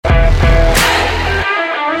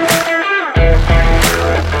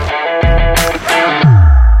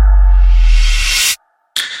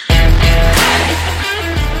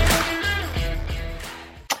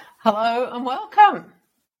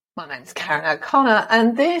My name's Karen O'Connor,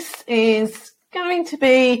 and there's going to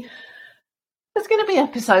be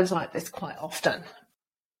episodes like this quite often.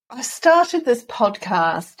 I started this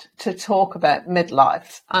podcast to talk about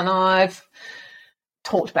midlife, and I've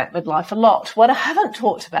talked about midlife a lot. What I haven't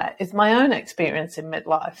talked about is my own experience in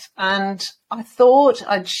midlife, and I thought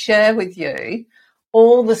I'd share with you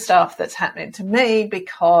all the stuff that's happening to me,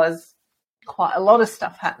 because quite a lot of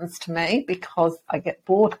stuff happens to me because I get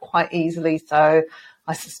bored quite easily, so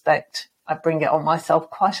I suspect I bring it on myself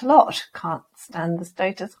quite a lot. Can't stand the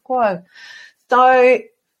status quo. So I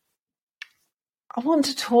want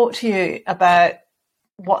to talk to you about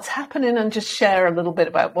what's happening and just share a little bit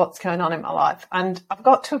about what's going on in my life. And I've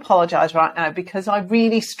got to apologise right now because I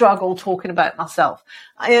really struggle talking about myself.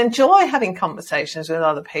 I enjoy having conversations with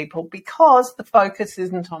other people because the focus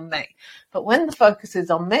isn't on me. But when the focus is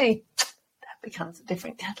on me, that becomes a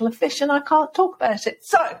different kettle of fish and I can't talk about it.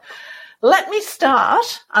 So let me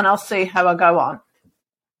start and I'll see how I go on.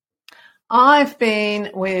 I've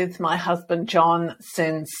been with my husband, John,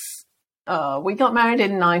 since we got married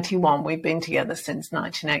in 91. We've been together since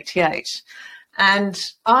 1988. And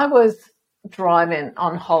I was driving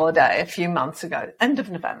on holiday a few months ago, end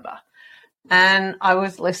of November. And I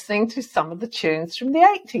was listening to some of the tunes from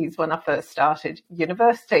the 80s when I first started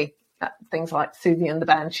university. Things like Susie and the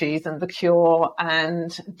Banshees and The Cure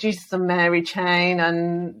and Jesus and Mary Chain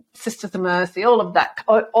and Sisters of Mercy, all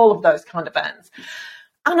of those kind of bands.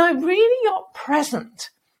 And I really got present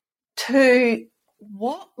to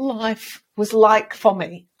what life was like for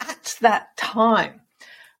me at that time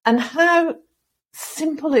and how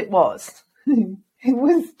simple it was. It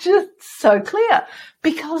was just so clear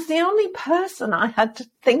because the only person I had to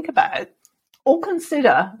think about or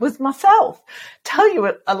consider was myself. Tell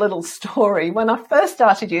you a little story. When I first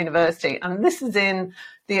started university, and this is in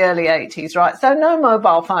the early 80s, right? So no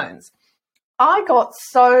mobile phones. I got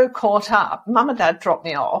so caught up. Mum and Dad dropped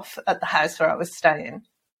me off at the house where I was staying.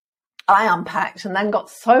 I unpacked and then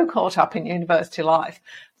got so caught up in university life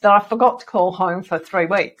that I forgot to call home for 3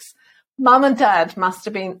 weeks. Mum and Dad must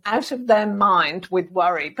have been out of their mind with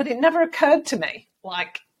worry, but it never occurred to me,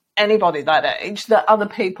 like anybody that age, that other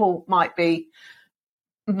people might be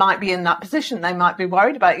in that position. They might be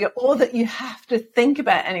worried about you, or that you have to think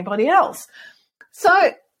about anybody else. So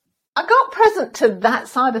I got present to that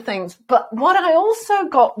side of things. But what I also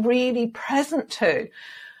got really present to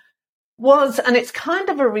was, and it's kind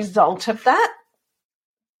of a result of that,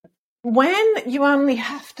 when you only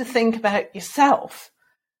have to think about yourself,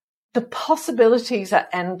 the possibilities are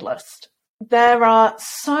endless. There are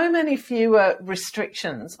so many fewer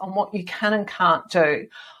restrictions on what you can and can't do,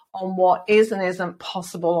 on what is and isn't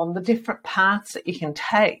possible, on the different paths that you can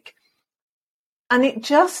take. And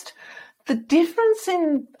the difference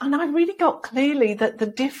in, and I really got clearly that the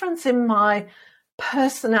difference in my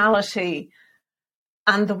personality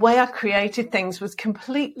and the way I created things was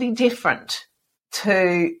completely different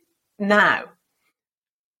to now.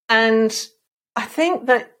 And I think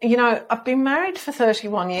that, I've been married for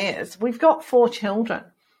 31 years. We've got 4 children.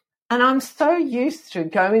 And I'm so used to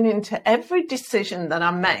going into every decision that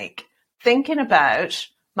I make thinking about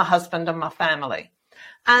my husband and my family.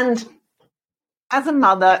 And as a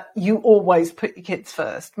mother, you always put your kids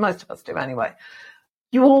first. Most of us do anyway.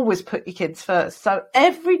 You always put your kids first. So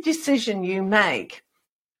every decision you make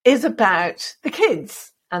is about the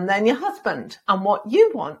kids and then your husband, and what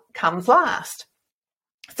you want comes last.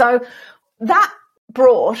 So that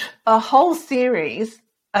brought a whole series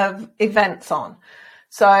of events on.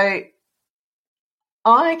 So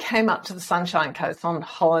I came up to the Sunshine Coast on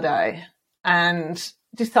holiday and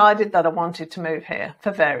decided that I wanted to move here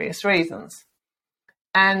for various reasons.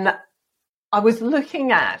 And I was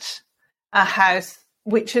looking at a house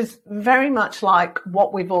which is very much like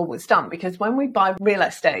what we've always done, because when we buy real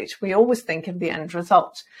estate, we always think of the end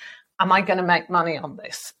result. Am I going to make money on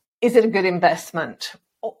this? Is it a good investment?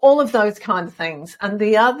 All of those kind of things. And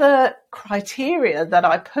the other criteria that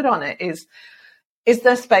I put on it is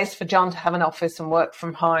there space for John to have an office and work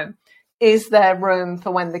from home? Is there room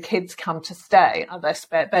for when the kids come to stay? Are there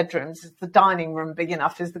spare bedrooms? Is the dining room big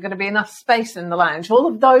enough? Is there going to be enough space in the lounge? All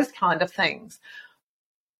of those kind of things.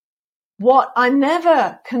 What I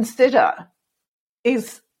never consider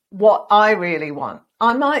is what I really want.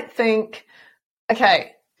 I might think,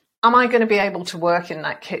 okay, am I going to be able to work in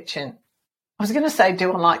that kitchen? I was going to say,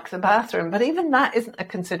 do I like the bathroom? But even that isn't a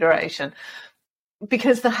consideration.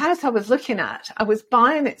 Because the house I was looking at, I was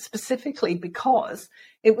buying it specifically because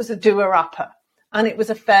it was a doer-upper and it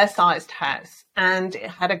was a fair-sized house and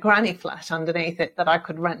it had a granny flat underneath it that I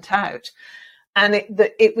could rent out. And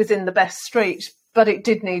it was in the best street, but it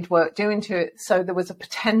did need work doing to it. So there was a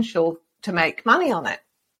potential to make money on it.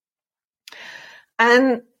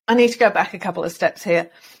 And I need to go back a couple of steps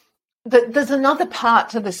here. There's another part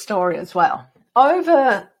to this story as well.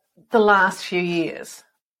 Over the last few years,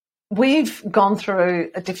 we've gone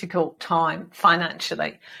through a difficult time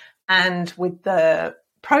financially, and with the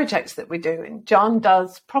projects that we're doing, John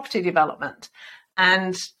does property development,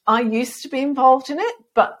 and I used to be involved in it,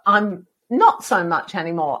 but I'm not so much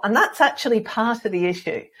anymore. And that's actually part of the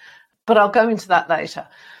issue, but I'll go into that later.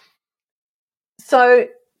 So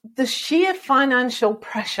the sheer financial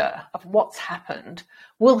pressure of what's happened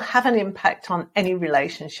will have an impact on any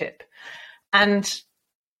relationship. And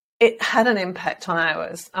it had an impact on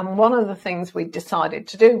ours. And one of the things we decided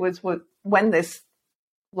to do was when this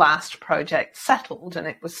last project settled and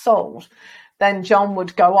it was sold, then John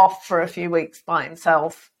would go off for a few weeks by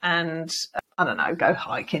himself and, I don't know, go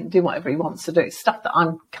hiking, do whatever he wants to do, stuff that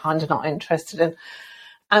I'm kind of not interested in.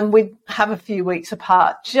 And we'd have a few weeks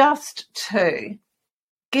apart just to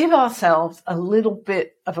give ourselves a little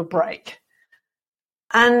bit of a break.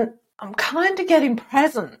 And I'm kind of getting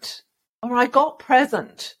present, or I got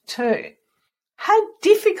present too, how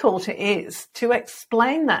difficult it is to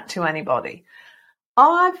explain that to anybody.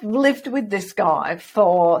 I've lived with this guy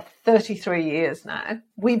for 33 years now.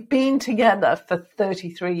 We've been together for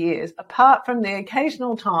 33 years. Apart from the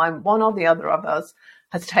occasional time one or the other of us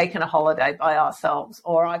has taken a holiday by ourselves,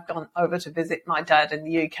 or I've gone over to visit my dad in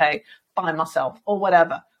the UK by myself, or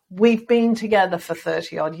whatever. We've been together for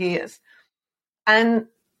 30 odd years. And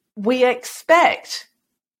we expect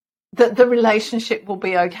that the relationship will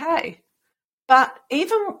be okay. But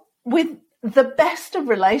even with the best of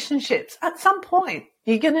relationships, at some point,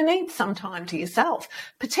 you're going to need some time to yourself,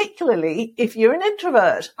 particularly if you're an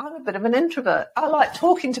introvert. I'm a bit of an introvert. I like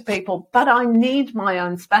talking to people, but I need my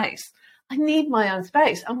own space. I need my own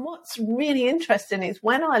space. And what's really interesting is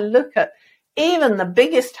when I look at even the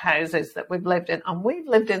biggest houses that we've lived in, and we've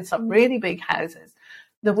lived in some really big houses,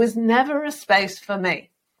 there was never a space for me.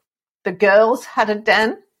 The girls had a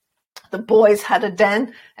den. The boys had a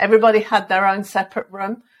den. Everybody had their own separate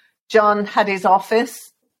room. John had his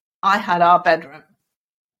office. I had our bedroom.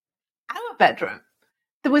 Our bedroom.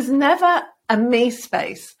 There was never a me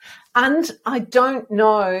space. And I don't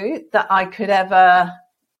know that I could ever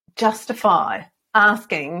justify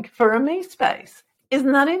asking for a me space.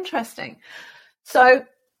 Isn't that interesting? So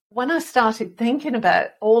when I started thinking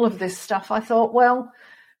about all of this stuff, I thought, well,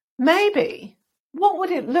 maybe what would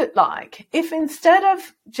it look like if instead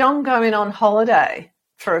of John going on holiday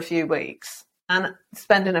for a few weeks and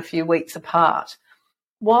spending a few weeks apart,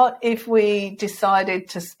 what if we decided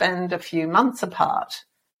to spend a few months apart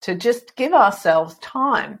to just give ourselves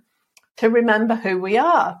time to remember who we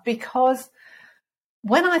are? Because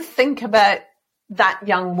when I think about that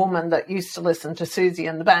young woman that used to listen to Susie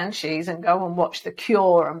and the Banshees and go and watch The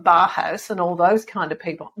Cure and Bauhaus and all those kind of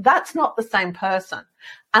people, that's not the same person.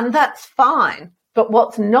 And that's fine. But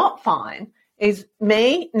what's not fine is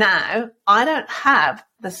me now. I don't have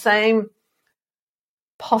the same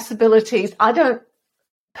possibilities. I don't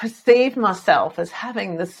perceive myself as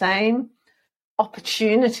having the same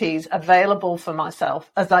opportunities available for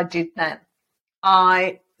myself as I did then.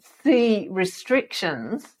 I see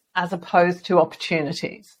restrictions as opposed to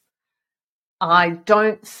opportunities.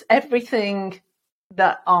 Everything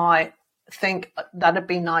that I think that'd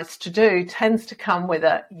be nice to do tends to come with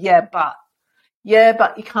a yeah, but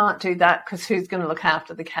you can't do that because who's going to look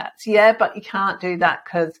after the cats? Yeah, but you can't do that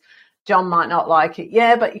because John might not like it.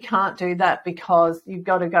 Yeah, but you can't do that because you've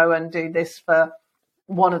got to go and do this for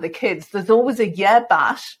one of the kids. There's always a yeah,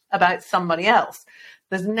 but about somebody else.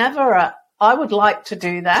 There's never a I would like to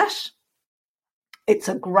do that. It's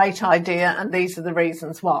a great idea, and these are the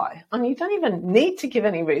reasons why. And you don't even need to give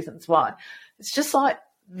any reasons why. It's just like,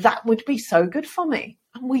 that would be so good for me.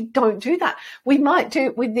 And we don't do that. We might do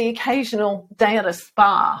it with the occasional day at a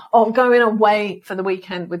spa or going away for the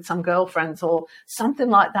weekend with some girlfriends or something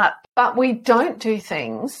like that. But we don't do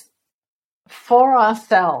things for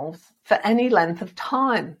ourselves for any length of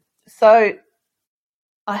time. So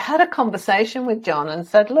I had a conversation with John and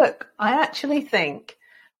said, look, I actually think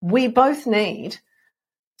we both need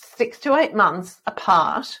 6 to 8 months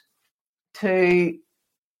apart to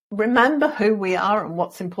remember who we are and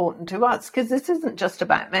what's important to us, because this isn't just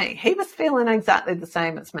about me. He was feeling exactly the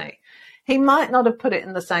same as me. He might not have put it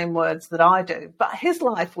in the same words that I do, but his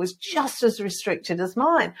life was just as restricted as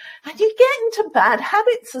mine. And you get into bad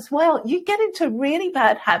habits as well. You get into really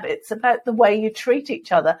bad habits about the way you treat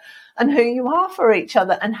each other and who you are for each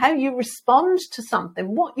other and how you respond to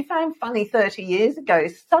something. What you found funny 30 years ago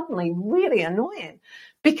is suddenly really annoying,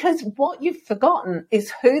 because what you've forgotten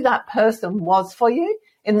is who that person was for you.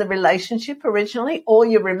 in the relationship originally. All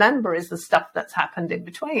you remember is the stuff that's happened in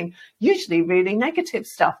between, usually really negative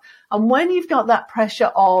stuff. And when you've got that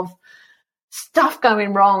pressure of stuff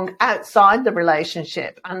going wrong outside the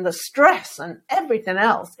relationship and the stress and everything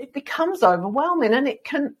else, it becomes overwhelming, and it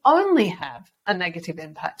can only have a negative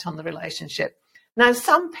impact on the relationship. Now,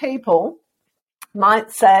 some people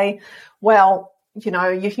might say, well, you know,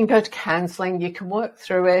 you can go to counselling, you can work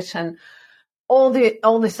through it and all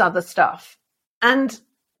this other stuff. And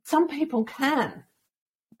some people can.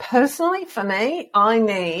 Personally, for me, I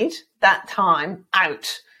need that time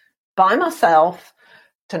out by myself,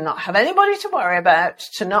 to not have anybody to worry about,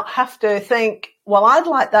 to not have to think, well, I'd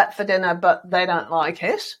like that for dinner, but they don't like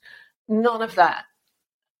it. None of that.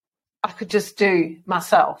 I could just do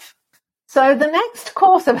myself. So the next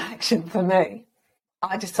course of action for me,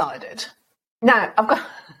 I decided. Now, I've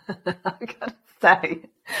got to say,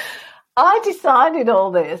 I decided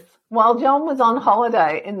all this while John was on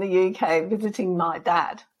holiday in the UK visiting my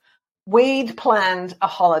dad. We'd planned a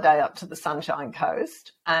holiday up to the Sunshine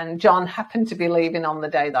Coast, and John happened to be leaving on the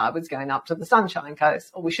day that I was going up to the Sunshine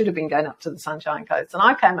Coast, or we should have been going up to the Sunshine Coast. And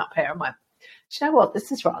I came up here and went, do you know what?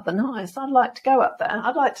 This is rather nice. I'd like to go up there.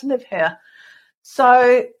 I'd like to live here.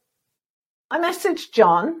 So I messaged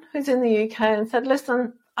John, who's in the UK, and said,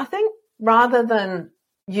 listen, I think rather than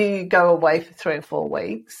you go away for 3 or 4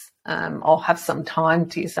 weeks or have some time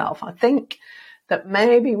to yourself, I think that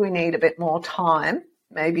maybe we need a bit more time,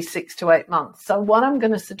 maybe 6 to 8 months. So what I'm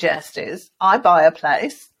going to suggest is I buy a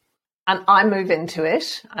place and I move into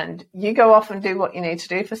it, and you go off and do what you need to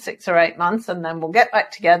do for 6 or 8 months, and then we'll get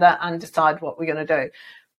back together and decide what we're going to do,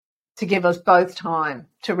 to give us both time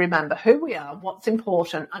to remember who we are, what's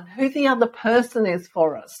important, and who the other person is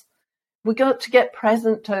for us. We got to get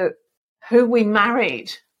present to who we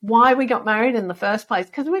married, why we got married in the first place,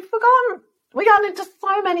 because we've forgotten. We got into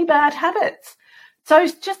so many bad habits. So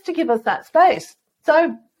it's just to give us that space.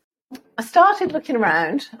 So I started looking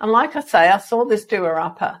around, and like I say, I saw this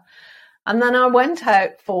doer-upper. And then I went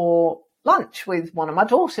out for lunch with one of my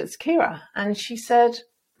daughters, Kira, and she said,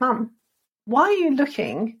 Mum, why are you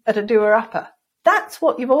looking at a doer-upper? That's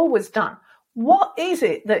what you've always done. What is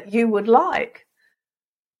it that you would like?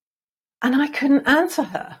 And I couldn't answer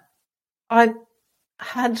her. I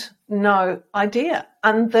had no idea.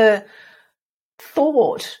 And the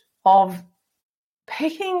thought of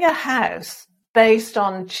picking a house based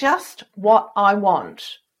on just what I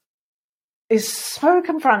want is so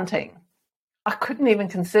confronting. I couldn't even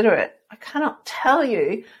consider it. I cannot tell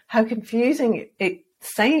you how confusing it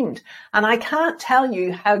seemed. And I can't tell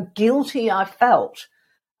you how guilty I felt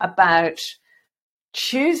about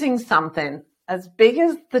choosing something as big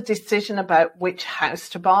as the decision about which house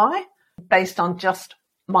to buy based on just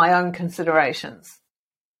my own considerations.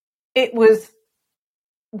 It was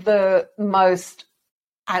the most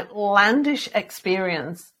outlandish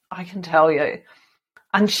experience I can tell you.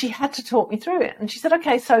 And she had to talk me through it. And she said,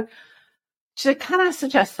 okay, so she said, can I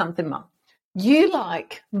suggest something, Mum? You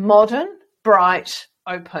like modern, bright,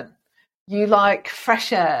 open. You like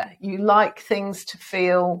fresh air. You like things to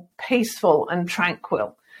feel peaceful and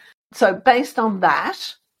tranquil. So based on that,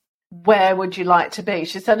 where would you like to be?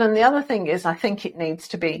 She said, and the other thing is, I think it needs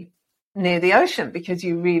to be near the ocean because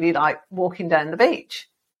you really like walking down the beach.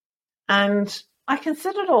 And I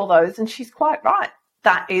considered all those, and she's quite right.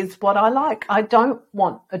 That is what I like. I don't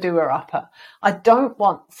want a doer-upper. I don't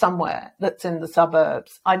want somewhere that's in the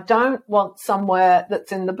suburbs. I don't want somewhere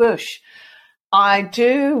that's in the bush. I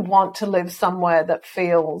do want to live somewhere that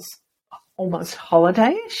feels almost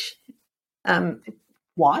holiday-ish,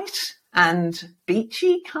 white and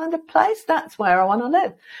beachy kind of place. That's where I want to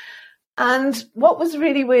live. And what was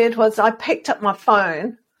really weird was I picked up my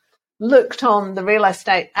phone, looked on the real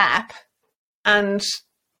estate app, and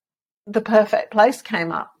the perfect place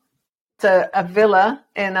came up. It's a villa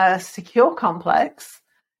in a secure complex,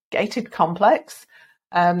 gated complex,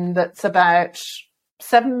 that's about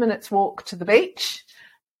 7 minutes walk to the beach.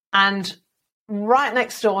 And right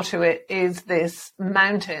next door to it is this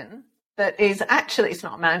mountain that is actually, it's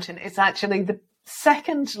not a mountain, it's actually the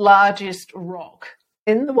second largest rock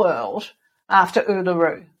in the world after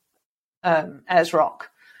Uluru, as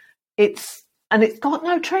rock. It's got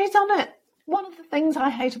no trees on it. One of the things I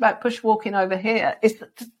hate about bushwalking over here is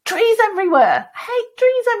that there's trees everywhere. I hate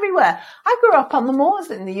trees everywhere. I grew up on the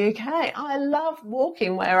moors in the UK. I love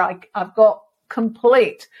walking where I've got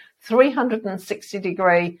complete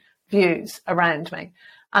 360-degree views around me.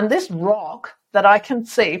 And this rock that I can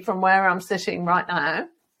see from where I'm sitting right now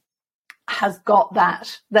has got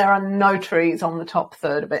that. There are no trees on the top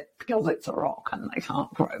third of it because it's a rock and they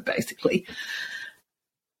can't grow, basically.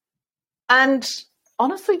 And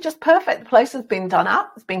honestly just perfect. The place has been done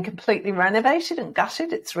up. It's been completely renovated and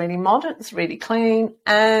gutted. It's really modern. It's really clean.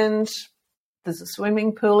 And there's a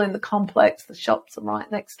swimming pool in the complex. The shops are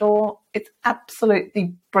right next door. It's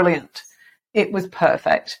absolutely brilliant. It was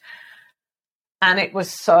perfect. And it was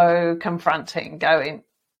so confronting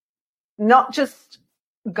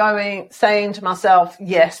saying to myself,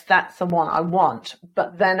 yes, that's the one I want,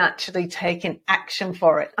 but then actually taking action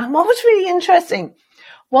for it. And what was really interesting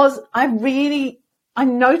was I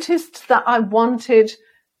noticed that I wanted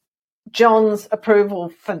John's approval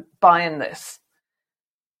for buying this,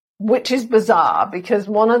 which is bizarre because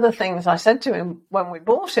one of the things I said to him when we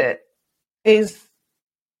bought it is,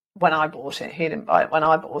 when I bought it, he didn't buy it, when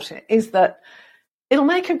I bought it, is that it'll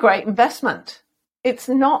make a great investment. It's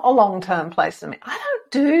not a long-term place for me. I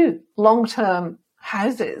don't do long-term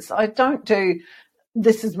houses. I don't do,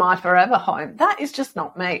 this is my forever home. That is just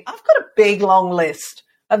not me. I've got a big, long list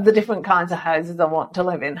of the different kinds of houses I want to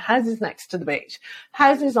live in. Houses next to the beach,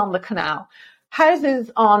 houses on the canal,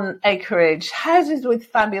 houses on acreage, houses with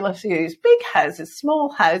fabulous views, big houses, small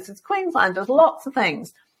houses, Queenslanders, lots of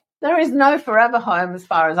things. There is no forever home as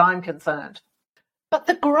far as I'm concerned. But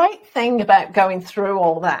the great thing about going through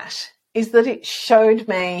all that is that it showed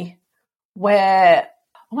me where,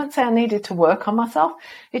 I won't say I needed to work on myself.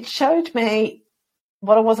 It showed me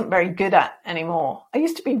what I wasn't very good at anymore. I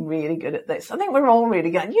used to be really good at this. I think we're all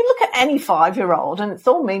really good. You look at any 5-year-old and it's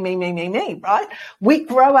all me, right? We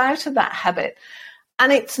grow out of that habit.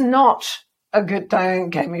 And it's not a good, don't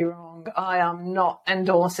get me wrong, I am not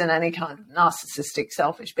endorsing any kind of narcissistic,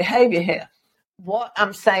 selfish behavior here. What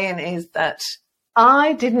I'm saying is that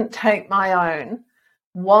I didn't take my own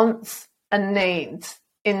wants and needs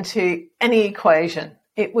into any equation.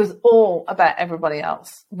 It was all about everybody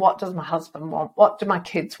else. What does my husband want? What do my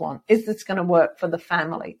kids want? Is this going to work for the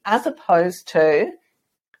family? As opposed to,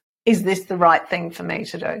 is this the right thing for me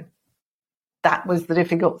to do? That was the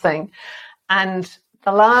difficult thing. And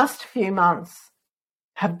the last few months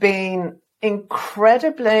have been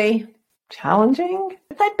incredibly challenging.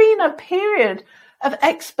 They've been a period of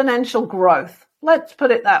exponential growth. Let's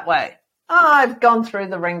put it that way. I've gone through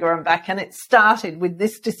the ringer and back, and it started with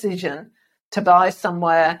this decision to buy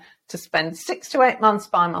somewhere, to spend 6 to 8 months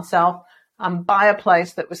by myself and buy a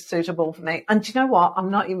place that was suitable for me. And do you know what?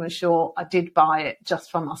 I'm not even sure I did buy it just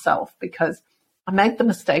for myself, because I made the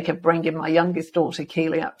mistake of bringing my youngest daughter,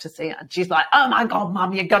 Keely, up to see it. And she's like, oh, my God,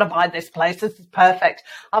 Mum, you've got to buy this place. This is perfect.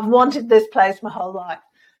 I've wanted this place my whole life.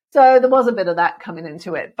 So there was a bit of that coming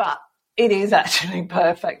into it, but it is actually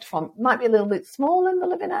perfect. Might be a little bit small in the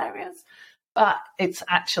living areas, but it's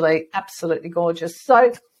actually absolutely gorgeous.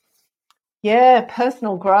 So, yeah,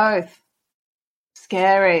 personal growth,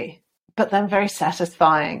 scary, but then very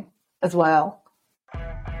satisfying as well.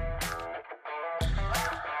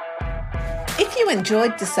 If you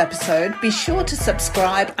enjoyed this episode, be sure to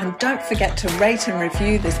subscribe and don't forget to rate and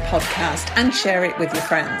review this podcast and share it with your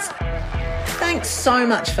friends. Thanks so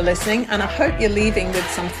much for listening, and I hope you're leaving with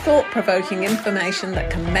some thought-provoking information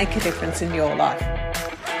that can make a difference in your life.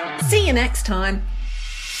 See you next time.